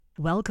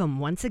Welcome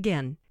once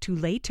again to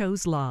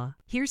Lehto's Law.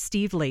 Here's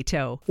Steve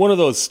Lehto. One of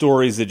those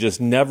stories that just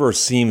never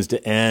seems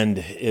to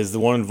end is the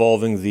one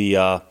involving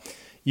the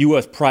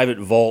U.S. private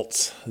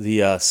vaults,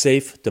 the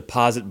Safe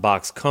Deposit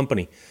Box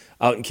Company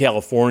out in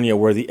California,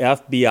 where the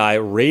FBI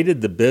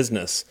raided the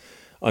business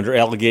under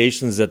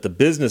allegations that the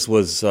business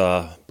was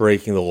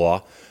breaking the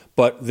law.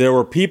 But there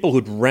were people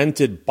who'd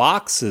rented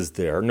boxes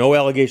there, no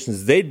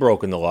allegations they'd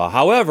broken the law.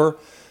 However,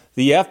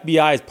 the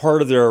FBI, as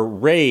part of their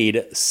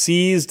raid,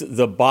 seized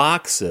the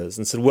boxes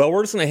and said, well,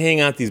 we're just going to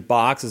hang on to these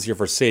boxes here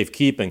for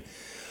safekeeping.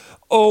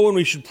 Oh, and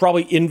we should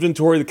probably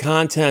inventory the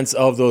contents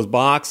of those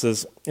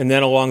boxes. And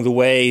then along the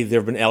way,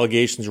 there have been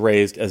allegations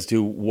raised as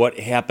to what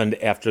happened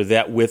after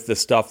that with the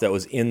stuff that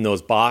was in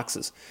those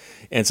boxes.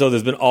 And so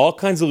there's been all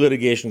kinds of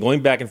litigation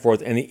going back and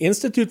forth. And the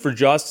Institute for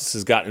Justice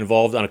has gotten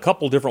involved on a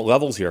couple different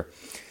levels here,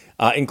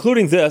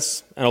 including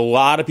this. And a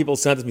lot of people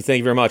sent it to me. Thank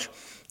you very much.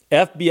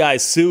 FBI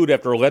sued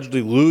after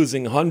allegedly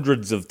losing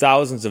hundreds of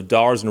thousands of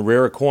dollars in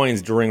rare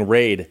coins during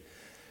raid.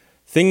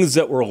 Things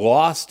that were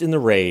lost in the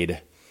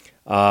raid.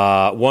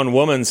 One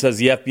woman says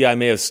the FBI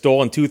may have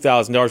stolen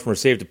 $2,000 from her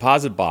safe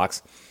deposit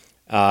box,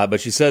 but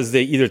she says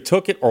they either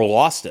took it or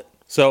lost it.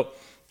 So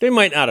they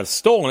might not have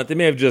stolen it. They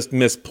may have just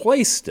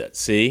misplaced it,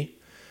 see?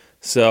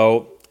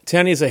 So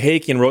Tanya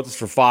Sahakian wrote this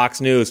for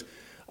Fox News.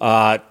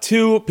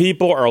 Two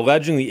people are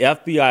alleging the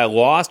FBI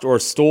lost or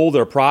stole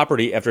their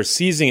property after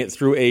seizing it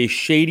through a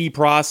shady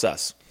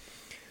process.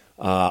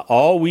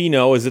 All we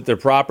know is that their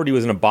property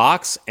was in a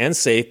box and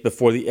safe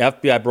before the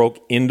FBI broke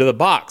into the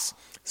box,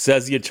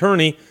 says the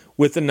attorney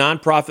with the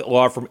nonprofit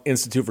law firm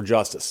Institute for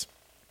Justice.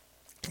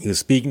 He was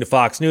speaking to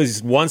Fox News. He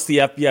said, once the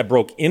FBI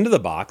broke into the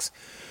box,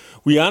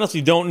 we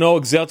honestly don't know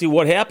exactly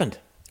what happened.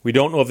 We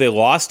don't know if they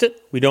lost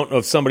it. We don't know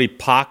if somebody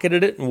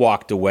pocketed it and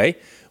walked away.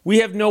 We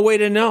have no way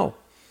to know.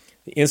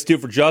 The Institute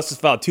for Justice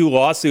filed 2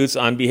 lawsuits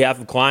on behalf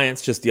of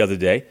clients just the other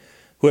day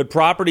who had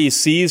property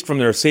seized from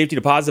their safety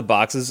deposit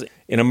boxes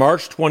in a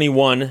March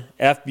 21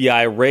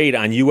 FBI raid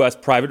on U.S.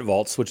 private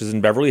vaults, which is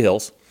in Beverly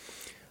Hills.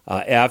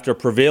 After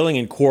prevailing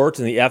in court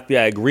and the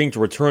FBI agreeing to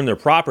return their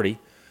property,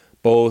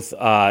 both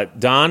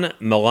Don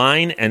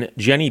Malign and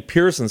Jenny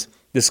Pearsons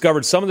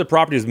discovered some of the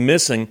property is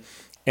missing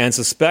and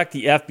suspect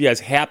the FBI's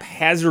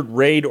haphazard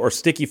raid or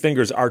sticky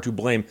fingers are to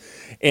blame.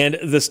 And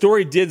the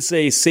story did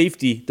say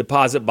safety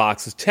deposit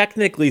boxes.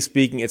 Technically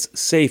speaking, it's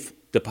safe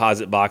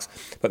deposit box,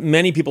 but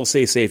many people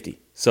say safety.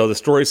 So the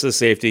story says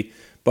safety,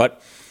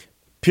 but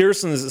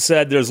Pearsons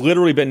said there's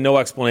literally been no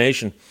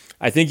explanation.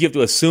 I think you have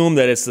to assume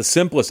that it's the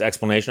simplest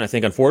explanation. I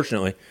think,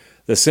 unfortunately,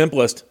 the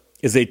simplest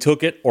is they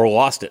took it or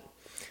lost it.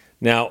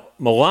 Now,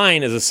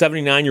 Malign is a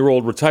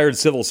 79-year-old retired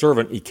civil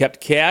servant. He kept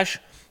cash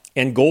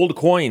and gold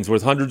coins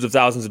worth hundreds of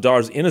thousands of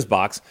dollars in his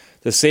box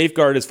to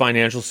safeguard his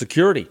financial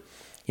security.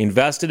 He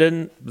invested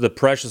in the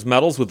precious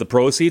metals with the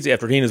proceeds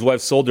after he and his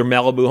wife sold their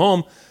Malibu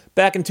home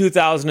back in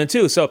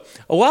 2002. So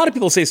a lot of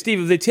people say,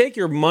 Steve, if they take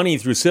your money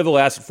through civil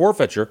asset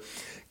forfeiture,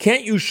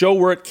 can't you show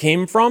where it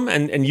came from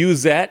and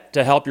use that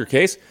to help your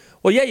case?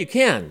 Well, yeah, you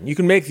can. You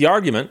can make the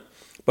argument.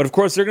 But, of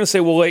course, they're going to say,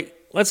 well, wait,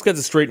 let's get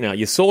this straight now.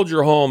 You sold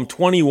your home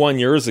 21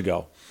 years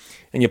ago,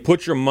 and you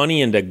put your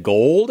money into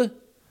gold?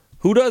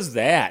 Who does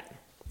that?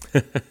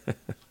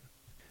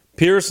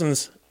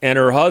 Pearsons and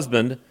her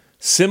husband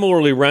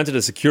similarly rented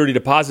a security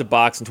deposit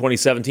box in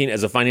 2017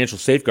 as a financial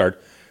safeguard,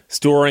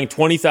 storing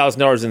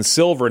 $20,000 in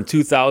silver and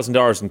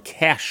 $2,000 in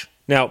cash.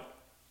 Now,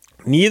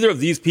 neither of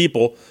these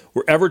people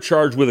were ever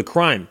charged with a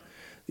crime.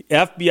 The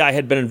FBI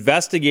had been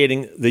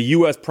investigating the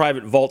U.S.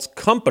 private vaults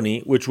company,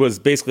 which was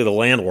basically the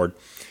landlord,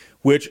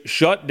 which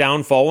shut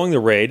down following the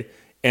raid,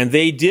 and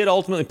they did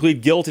ultimately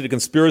plead guilty to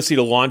conspiracy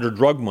to launder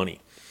drug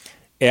money.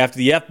 After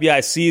the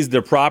FBI seized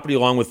their property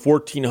along with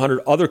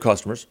 1,400 other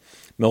customers,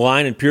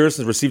 Malign and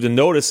Pearsons received a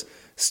notice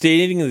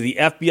stating that the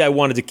FBI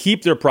wanted to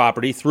keep their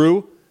property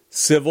through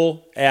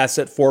civil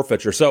asset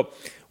forfeiture. So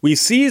we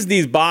seized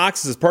these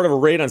boxes as part of a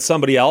raid on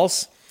somebody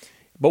else,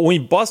 but when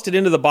we busted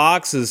into the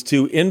boxes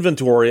to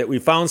inventory it, we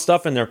found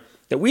stuff in there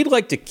that we'd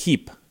like to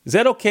keep. Is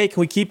that okay?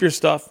 Can we keep your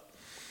stuff?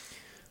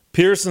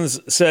 Pearsons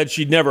said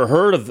she'd never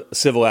heard of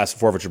civil asset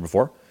forfeiture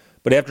before.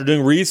 But after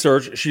doing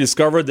research, she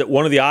discovered that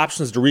one of the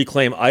options to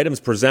reclaim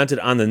items presented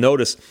on the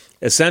notice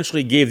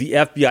essentially gave the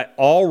FBI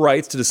all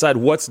rights to decide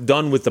what's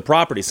done with the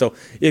property. So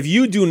if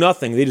you do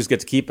nothing, they just get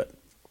to keep it.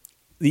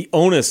 The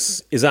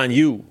onus is on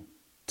you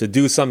to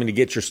do something to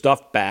get your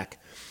stuff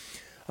back.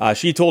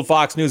 She told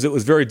Fox News it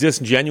was very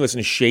disingenuous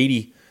and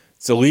shady.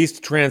 It's the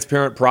least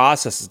transparent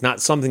process. It's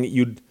not something that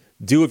you'd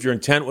do if your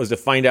intent was to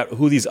find out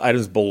who these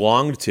items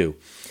belonged to.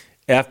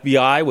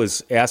 FBI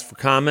was asked for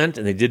comment,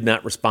 and they did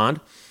not respond.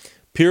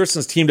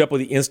 Pearsons teamed up with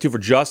the Institute for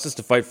Justice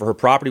to fight for her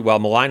property, while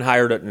Malign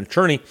hired an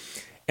attorney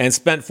and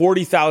spent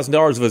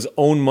 $40,000 of his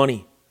own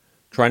money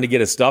trying to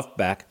get his stuff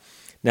back.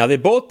 Now, they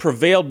both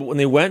prevailed, but when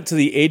they went to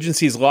the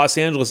agency's Los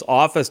Angeles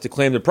office to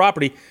claim their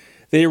property,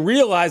 they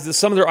realized that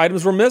some of their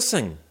items were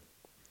missing.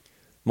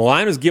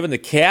 Malign was given the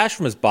cash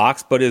from his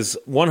box, but his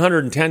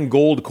 110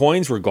 gold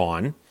coins were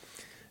gone.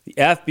 The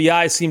The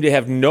FBI seemed to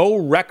have no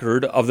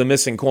record of the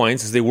missing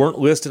coins as they weren't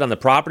listed on the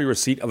property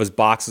receipt of his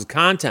box's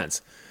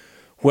contents.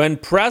 When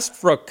pressed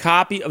for a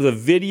copy of the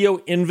video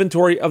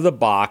inventory of the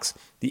box,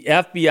 the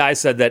FBI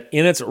said that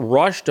in its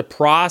rush to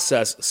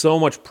process so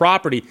much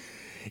property,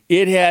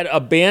 it had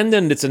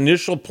abandoned its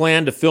initial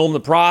plan to film the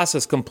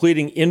process,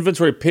 completing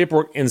inventory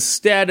paperwork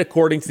instead,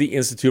 according to the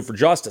Institute for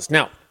Justice.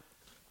 Now,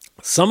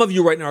 some of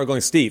you right now are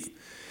going, Steve,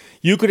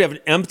 you could have an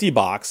empty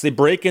box. They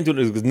break into it,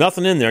 there's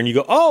nothing in there, and you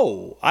go,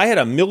 oh, I had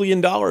 $1 million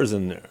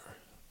in there.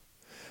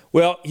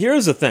 Well,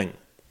 here's the thing.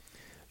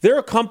 There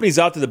are companies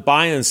out there that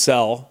buy and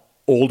sell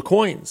old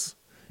coins.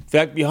 In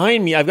fact,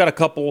 behind me, I've got a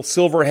couple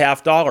silver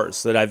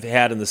 $50 that I've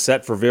had in the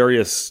set for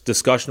various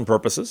discussion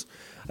purposes.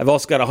 I've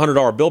also got a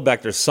 $100 bill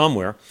back there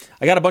somewhere.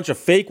 I got a bunch of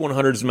fake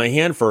 100s in my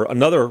hand for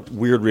another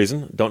weird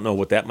reason. Don't know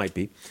what that might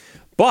be.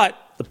 But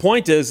the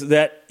point is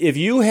that if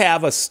you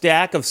have a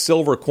stack of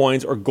silver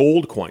coins or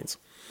gold coins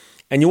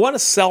and you want to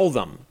sell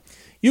them,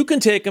 you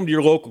can take them to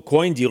your local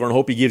coin dealer and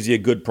hope he gives you a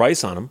good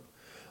price on them.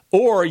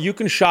 Or you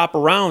can shop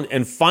around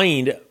and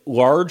find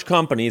large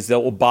companies that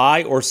will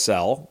buy or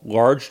sell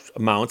large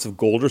amounts of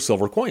gold or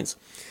silver coins.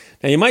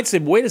 Now, you might say,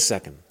 wait a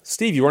second,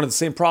 Steve, you run into the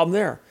same problem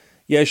there.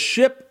 You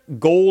ship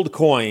gold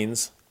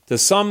coins to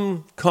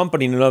some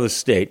company in another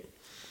state.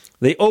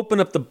 They open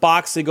up the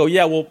box. They go,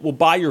 yeah, we'll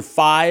buy your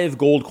 5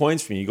 gold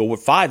coins from you. You go, what,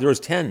 5? There was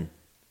 10.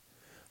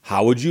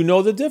 How would you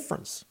know the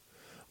difference?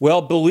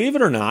 Well, believe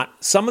it or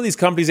not, some of these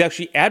companies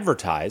actually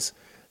advertise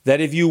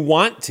that if you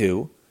want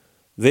to,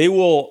 they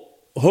will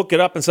hook it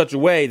up in such a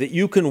way that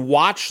you can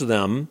watch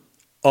them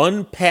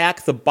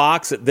unpack the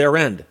box at their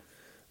end.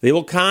 They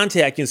will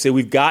contact you and say,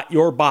 we've got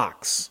your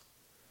box.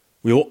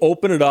 We will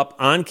open it up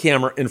on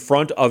camera in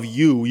front of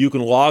you. You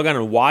can log on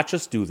and watch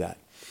us do that.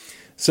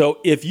 So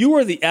if you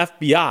were the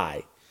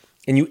FBI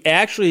and you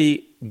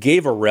actually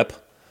gave a rip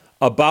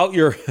about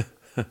your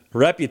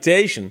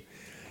reputation,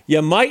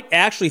 you might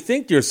actually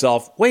think to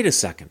yourself, wait a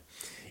second.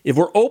 If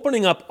we're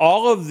opening up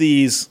all of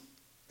these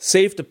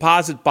safe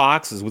deposit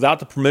boxes without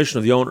the permission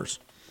of the owners,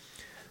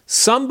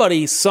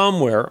 somebody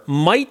somewhere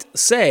might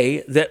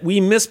say that we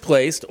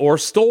misplaced or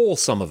stole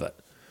some of it.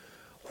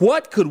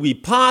 What could we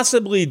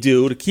possibly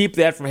do to keep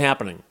that from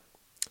happening?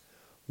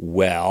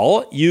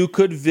 Well, you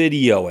could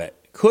video it,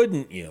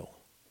 couldn't you?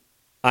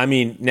 I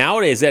mean,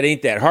 nowadays that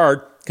ain't that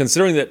hard,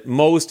 considering that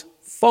most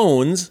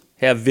phones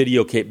have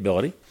video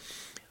capability.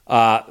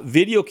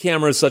 Video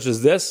cameras such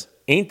as this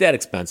ain't that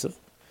expensive.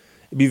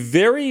 It'd be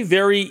very,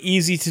 very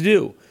easy to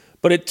do.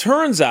 But it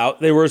turns out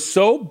they were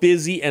so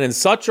busy and in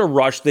such a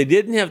rush, they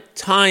didn't have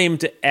time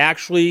to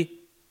actually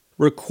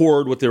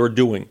record what they were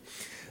doing.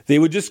 They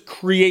would just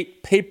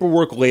create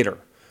paperwork later.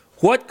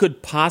 What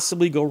could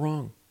possibly go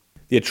wrong?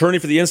 The attorney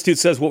for the Institute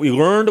says what we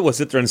learned was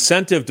that their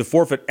incentive to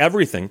forfeit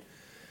everything,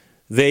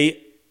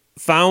 they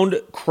found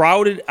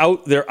crowded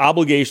out their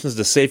obligations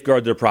to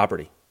safeguard their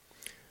property.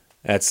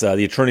 That's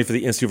the attorney for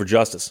the Institute for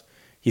Justice.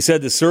 He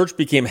said the search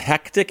became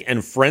hectic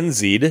and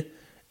frenzied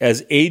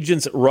as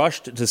agents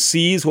rushed to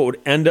seize what would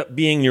end up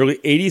being nearly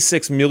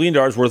 $86 million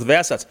worth of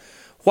assets.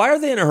 Why are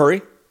they in a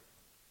hurry?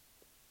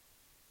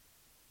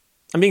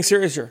 I'm being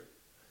serious here.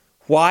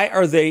 Why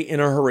are they in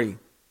a hurry?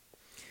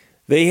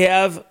 They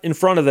have in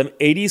front of them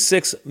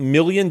 $86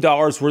 million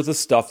worth of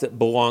stuff that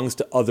belongs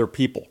to other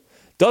people.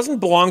 Doesn't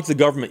belong to the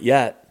government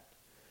yet.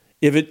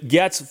 If it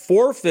gets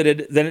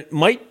forfeited, then it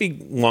might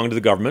belong to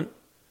the government.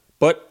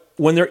 But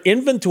when they're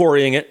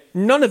inventorying it,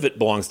 none of it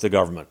belongs to the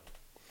government.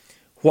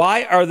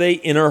 Why are they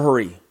in a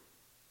hurry?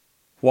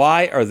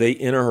 Why are they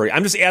in a hurry?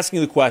 I'm just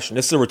asking you the question.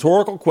 This is a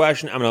rhetorical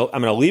question. I'm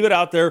gonna leave it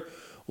out there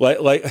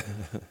like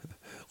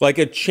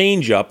a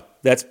changeup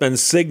that's been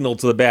signaled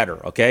to the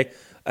batter. Okay,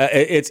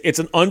 it's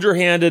an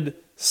underhanded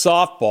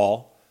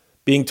softball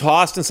being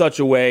tossed in such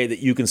a way that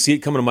you can see it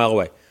coming a mile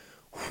away.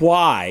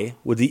 Why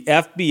would the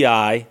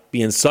FBI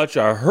be in such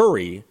a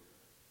hurry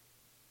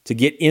to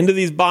get into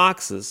these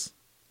boxes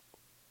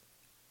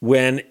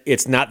when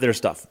it's not their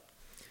stuff?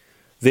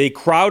 They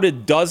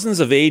crowded dozens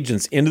of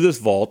agents into this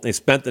vault. They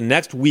spent the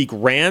next week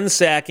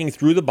ransacking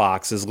through the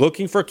boxes,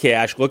 looking for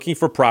cash, looking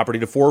for property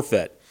to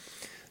forfeit.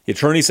 The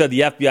attorney said the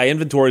FBI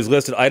inventories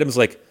listed items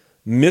like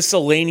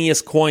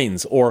miscellaneous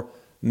coins or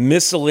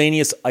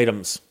miscellaneous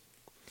items,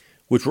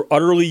 which were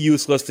utterly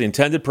useless for the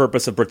intended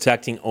purpose of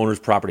protecting owners'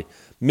 property.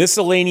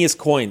 Miscellaneous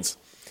coins.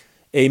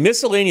 A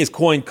miscellaneous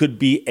coin could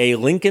be a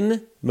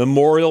Lincoln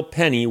Memorial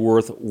penny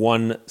worth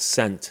 1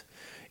 cent.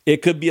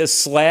 It could be a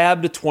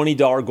slabbed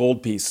 $20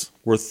 gold piece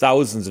worth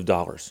thousands of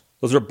dollars.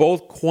 Those are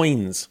both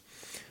coins.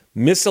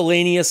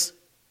 Miscellaneous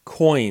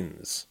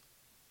coins.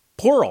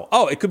 Plural.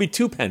 Oh, it could be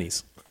 2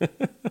 pennies.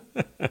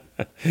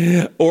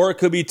 Or it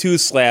could be 2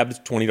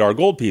 slabbed $20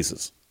 gold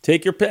pieces.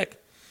 Take your pick.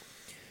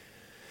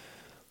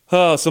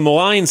 So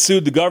Malign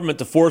sued the government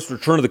to force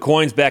return of the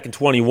coins back in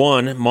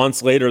 21.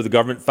 Months later, the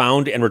government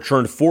found and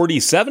returned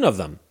 47 of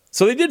them.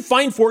 So they did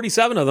find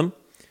 47 of them,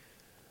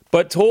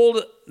 but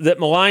told that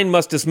Malign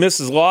must dismiss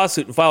his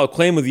lawsuit and file a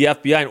claim with the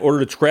FBI in order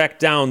to track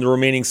down the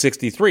remaining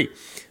 63.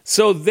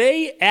 So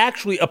they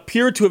actually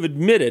appear to have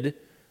admitted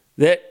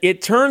that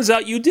it turns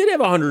out you did have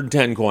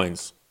 110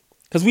 coins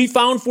because we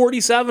found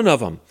 47 of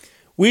them.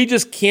 We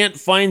just can't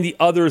find the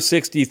other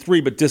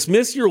 63, but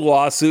dismiss your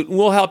lawsuit and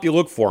we'll help you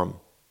look for them.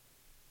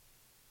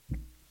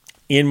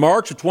 In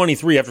March of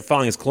 23, after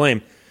filing his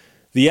claim,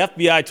 the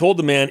FBI told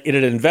the man it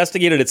had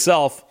investigated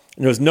itself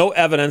and there was no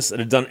evidence that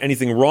it had done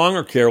anything wrong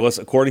or careless,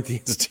 according to the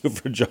Institute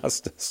for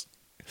Justice.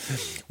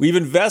 We've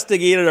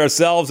investigated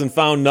ourselves and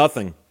found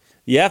nothing.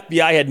 The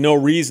FBI had no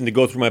reason to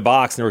go through my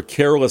box, and they were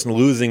careless in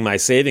losing my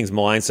savings,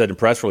 Malign said in a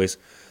press release.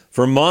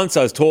 For months,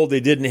 I was told they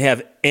didn't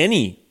have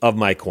any of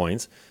my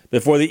coins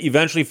before they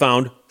eventually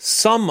found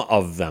some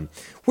of them.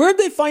 Where did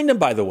they find them,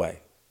 by the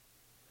way?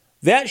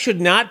 That should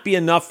not be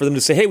enough for them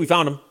to say, hey, we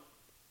found them.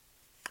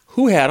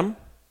 Who had them?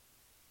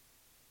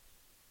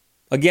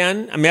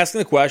 Again, I'm asking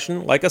the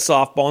question like a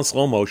softball in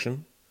slow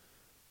motion.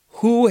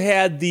 Who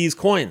had these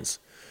coins?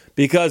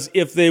 Because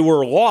if they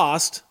were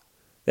lost,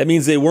 that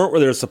means they weren't where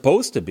they were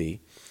supposed to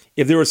be.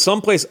 If they were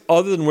someplace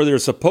other than where they were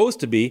supposed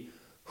to be,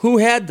 who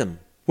had them?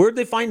 Where did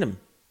they find them?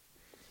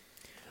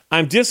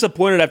 I'm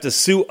disappointed I have to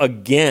sue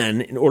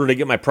again in order to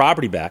get my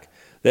property back.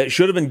 That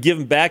should have been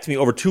given back to me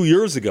over 2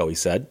 years ago, he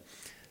said.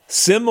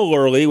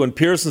 Similarly, when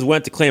Pearsons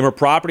went to claim her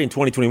property in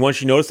 2021,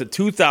 she noticed that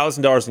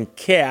 $2,000 in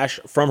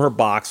cash from her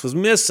box was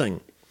missing.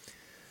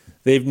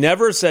 They've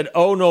never said,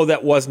 oh, no,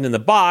 that wasn't in the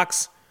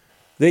box.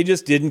 They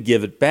just didn't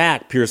give it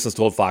back, Pearsons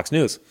told Fox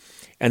News.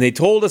 And they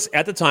told us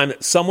at the time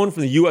that someone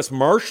from the U.S.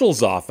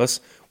 Marshal's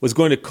office was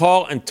going to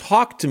call and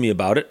talk to me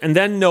about it, and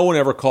then no one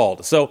ever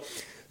called. So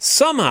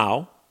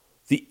somehow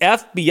the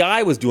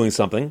FBI was doing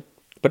something,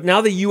 but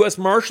now the U.S.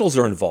 Marshals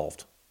are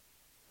involved.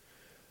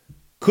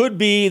 Could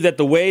be that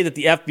the way that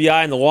the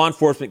FBI and the law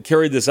enforcement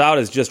carried this out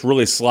is just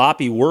really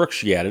sloppy work,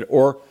 she added,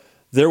 or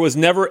there was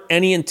never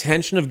any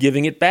intention of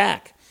giving it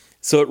back.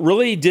 So it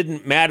really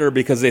didn't matter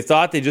because they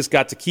thought they just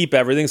got to keep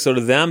everything, so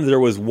to them there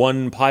was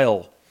one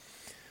pile.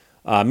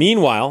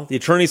 Meanwhile, the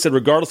attorney said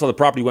regardless of how the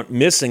property went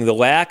missing, the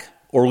lack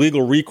or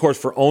legal recourse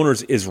for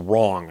owners is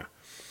wrong.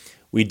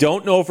 We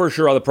don't know for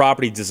sure how the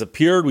property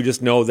disappeared. We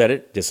just know that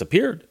it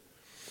disappeared.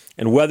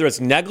 And whether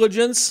it's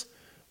negligence,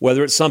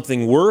 whether it's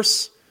something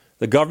worse,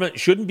 the government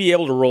shouldn't be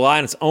able to rely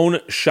on its own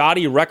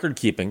shoddy record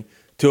keeping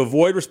to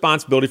avoid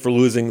responsibility for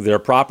losing their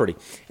property.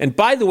 And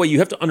by the way, you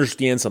have to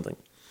understand something,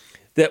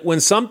 that when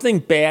something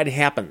bad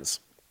happens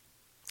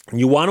and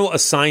you want to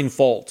assign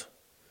fault,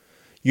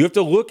 you have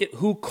to look at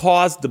who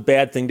caused the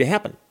bad thing to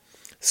happen.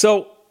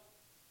 So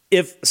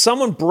if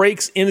someone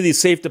breaks into these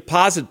safe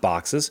deposit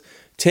boxes,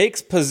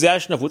 takes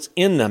possession of what's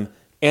in them,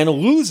 and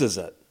loses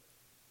it,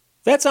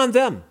 that's on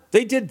them.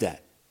 They did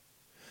that.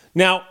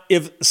 Now,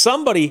 if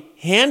somebody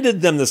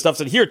handed them the stuff,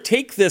 said, here,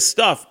 take this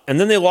stuff, and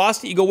then they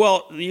lost it, you go,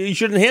 well, you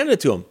shouldn't hand it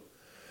to them.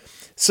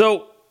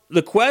 So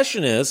the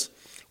question is,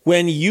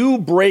 when you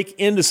break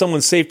into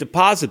someone's safe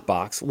deposit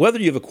box, whether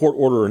you have a court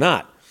order or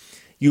not,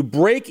 you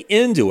break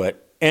into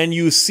it and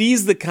you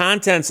seize the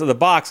contents of the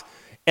box,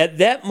 at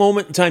that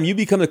moment in time, you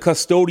become the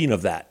custodian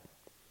of that.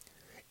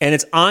 And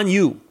it's on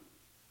you.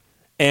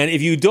 And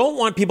if you don't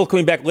want people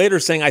coming back later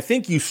saying, I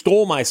think you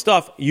stole my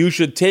stuff, you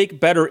should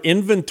take better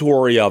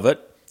inventory of it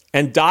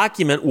and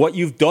document what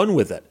you've done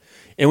with it.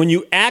 And when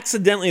you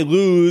accidentally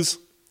lose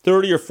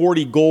 30 or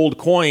 40 gold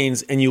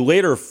coins and you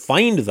later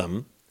find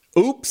them,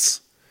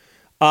 oops,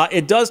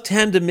 it does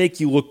tend to make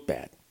you look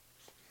bad.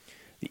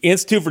 The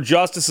Institute for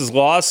Justice's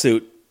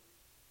lawsuit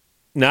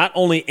not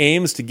only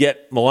aims to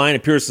get Malign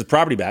and Pearsons'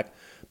 property back,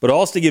 but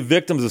also to give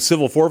victims of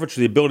civil forfeiture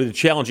the ability to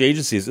challenge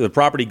agencies if the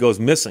property goes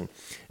missing.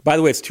 By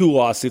the way, it's 2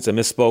 lawsuits, I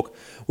misspoke.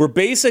 We're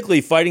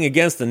basically fighting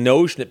against the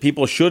notion that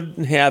people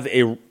shouldn't have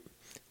a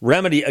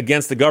remedy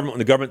against the government when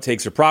the government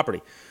takes their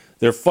property.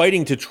 They're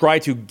fighting to try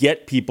to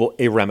get people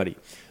a remedy.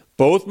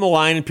 Both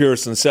Malign and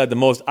Pearson said the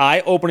most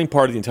eye-opening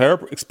part of the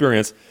entire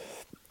experience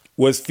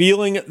was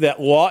feeling that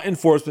law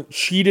enforcement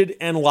cheated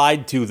and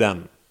lied to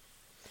them.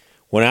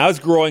 When I was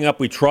growing up,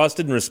 we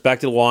trusted and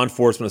respected law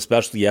enforcement,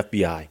 especially the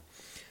FBI.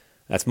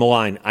 That's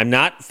Malign. I'm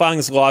not filing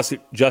this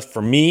lawsuit just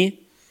for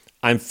me.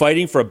 I'm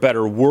fighting for a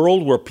better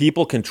world where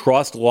people can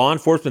trust law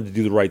enforcement to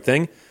do the right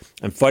thing.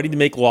 I'm fighting to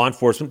make law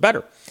enforcement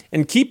better.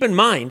 And keep in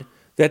mind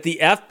that the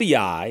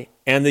FBI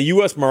and the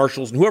U.S.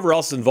 Marshals and whoever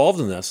else is involved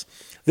in this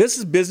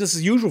is business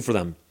as usual for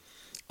them.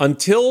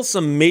 Until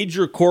some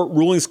major court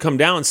rulings come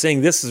down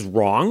saying this is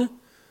wrong,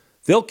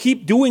 they'll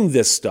keep doing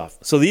this stuff.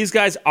 So these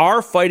guys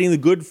are fighting the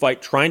good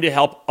fight, trying to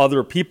help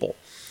other people.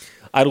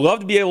 I'd love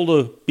to be able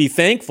to be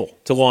thankful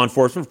to law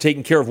enforcement for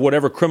taking care of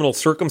whatever criminal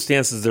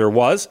circumstances there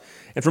was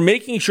and for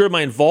making sure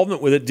my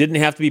involvement with it didn't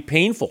have to be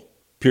painful,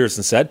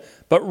 Pearson said,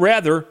 but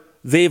rather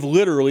they've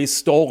literally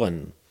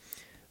stolen.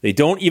 They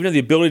don't even have the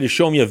ability to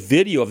show me a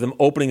video of them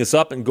opening this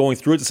up and going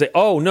through it to say,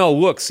 oh, no,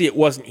 look, see, it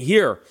wasn't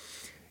here.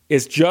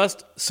 It's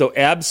just so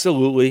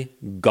absolutely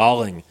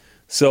galling.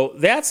 So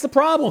that's the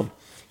problem.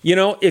 You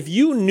know, if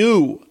you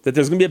knew that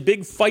there's going to be a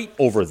big fight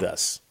over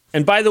this,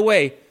 and by the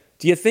way,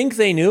 do you think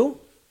they knew?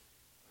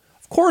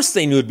 Of course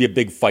they knew it'd be a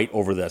big fight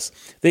over this.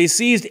 They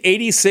seized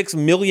 $86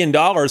 million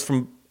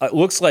from, it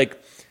looks like,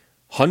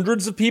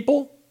 hundreds of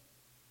people.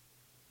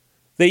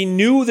 They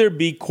knew there'd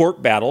be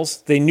court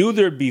battles. They knew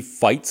there'd be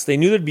fights. They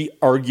knew there'd be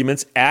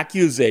arguments,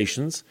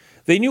 accusations.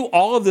 They knew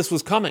all of this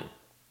was coming.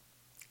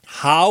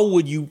 How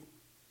would you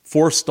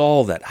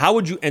forestall that? How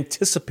would you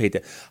anticipate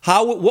that?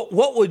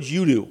 What would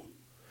you do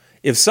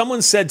if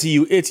someone said to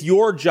you, it's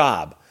your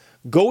job,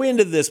 go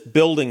into this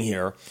building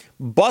here,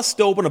 bust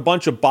open a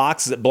bunch of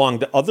boxes that belong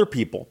to other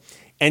people,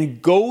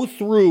 and go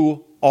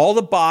through all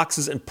the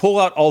boxes and pull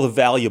out all the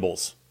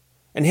valuables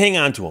and hang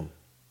on to them?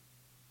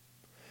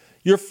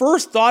 Your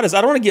first thought is,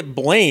 I don't want to get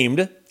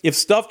blamed if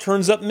stuff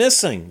turns up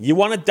missing. You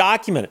want to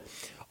document it.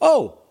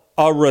 Oh,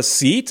 a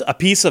receipt, a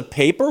piece of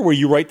paper where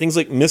you write things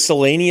like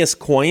miscellaneous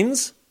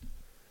coins?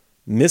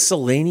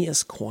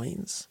 Miscellaneous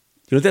coins?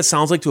 You know what that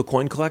sounds like to a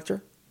coin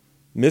collector?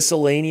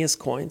 Miscellaneous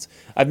coins?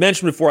 I've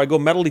mentioned before, I go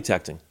metal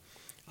detecting.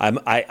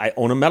 I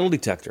own a metal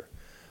detector.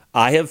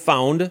 I have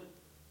found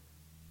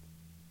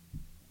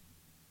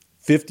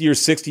 $50 or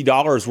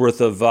 $60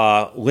 worth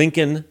of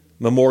Lincoln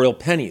Memorial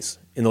pennies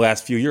in the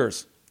last few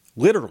years.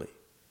 Literally.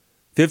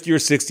 $50 or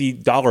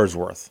 $60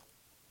 worth.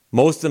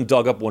 Most of them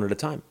dug up one at a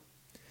time.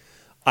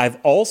 I've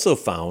also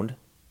found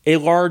a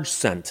large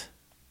cent.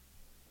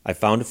 I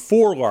found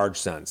 4 large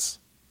cents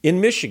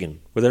in Michigan,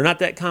 where they're not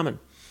that common.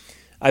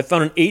 I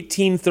found an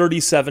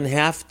 1837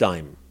 half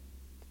dime,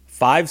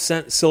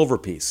 5-cent silver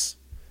piece.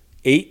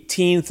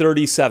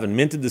 1837,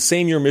 minted the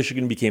same year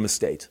Michigan became a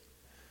state.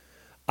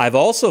 I've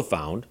also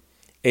found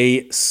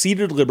a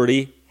Ceded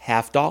Liberty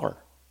half dollar.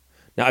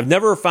 Now, I've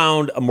never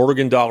found a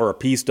Morgan dollar, a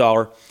Peace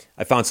dollar.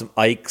 I found some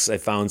Ikes. I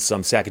found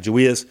some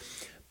Sacagaweas.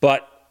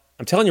 But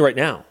I'm telling you right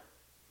now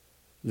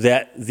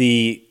that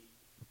the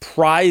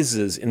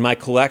prizes in my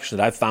collection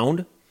that I've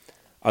found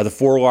are the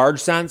 4 large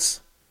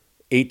cents,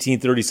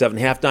 1837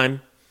 half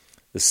dime,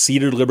 the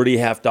Ceded Liberty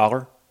half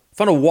dollar. I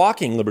found a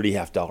Walking Liberty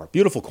half dollar.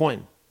 Beautiful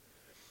coin.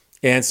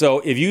 And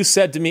so if you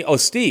said to me, oh,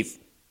 Steve,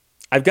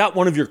 I've got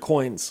one of your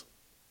coins.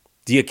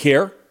 Do you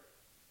care?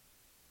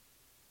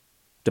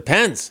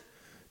 Depends.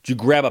 Did you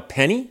grab a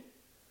penny?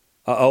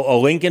 A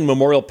Lincoln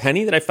Memorial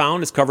penny that I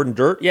found is covered in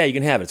dirt? Yeah, you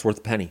can have it. It's worth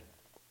a penny.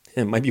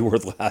 It might be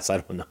worth less. I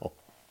don't know.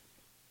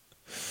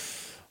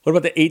 What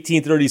about the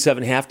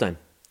 1837 halftime?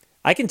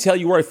 I can tell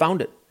you where I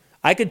found it.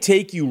 I could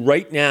take you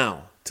right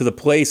now to the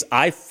place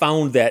I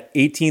found that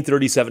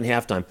 1837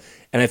 halftime,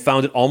 and I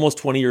found it almost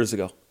 20 years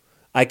ago.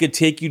 I could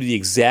take you to the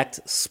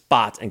exact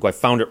spot and go, I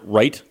found it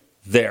right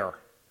there.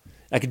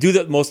 I could do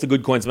that with most of the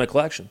good coins in my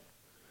collection.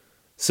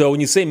 So when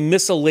you say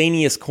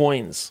miscellaneous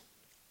coins,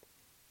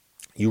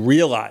 you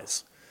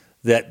realize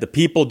that the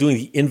people doing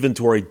the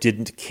inventory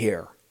didn't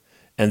care.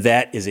 And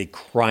that is a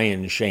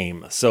crying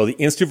shame. So the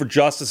Institute for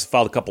Justice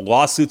filed a couple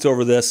lawsuits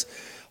over this.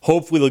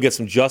 Hopefully they'll get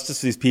some justice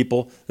for these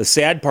people. The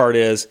sad part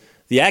is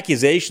the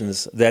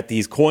accusations that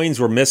these coins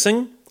were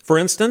missing, for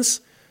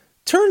instance,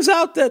 turns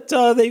out that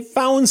they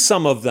found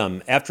some of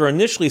them after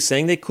initially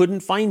saying they couldn't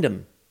find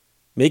them.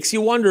 Makes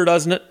you wonder,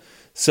 doesn't it?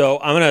 So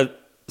I'm going to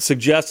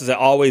suggest, as I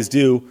always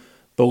do,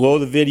 below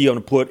the video, I'm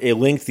going to put a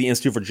link to the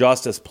Institute for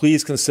Justice.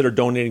 Please consider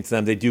donating to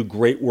them. They do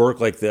great work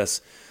like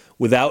this.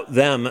 Without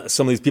them,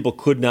 some of these people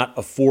could not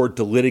afford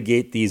to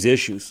litigate these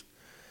issues.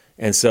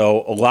 And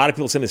so a lot of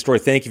people sent me the story.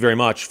 Thank you very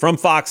much. From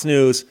Fox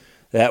News,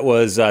 that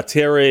was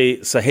Terry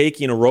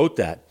Sahakian who wrote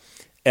that.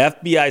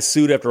 FBI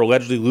sued after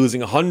allegedly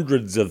losing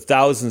hundreds of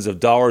thousands of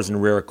dollars in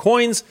rare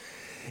coins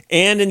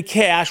and in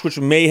cash, which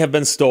may have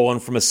been stolen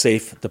from a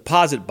safe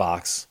deposit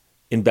box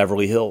in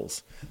Beverly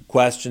Hills.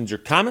 Questions or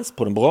comments,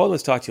 put them below.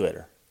 Let's talk to you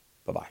later.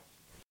 Bye-bye.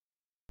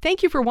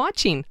 Thank you for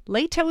watching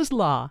Lehto's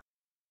Law.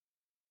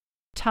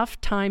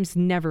 Tough times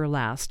never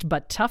last,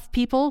 but tough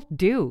people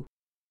do.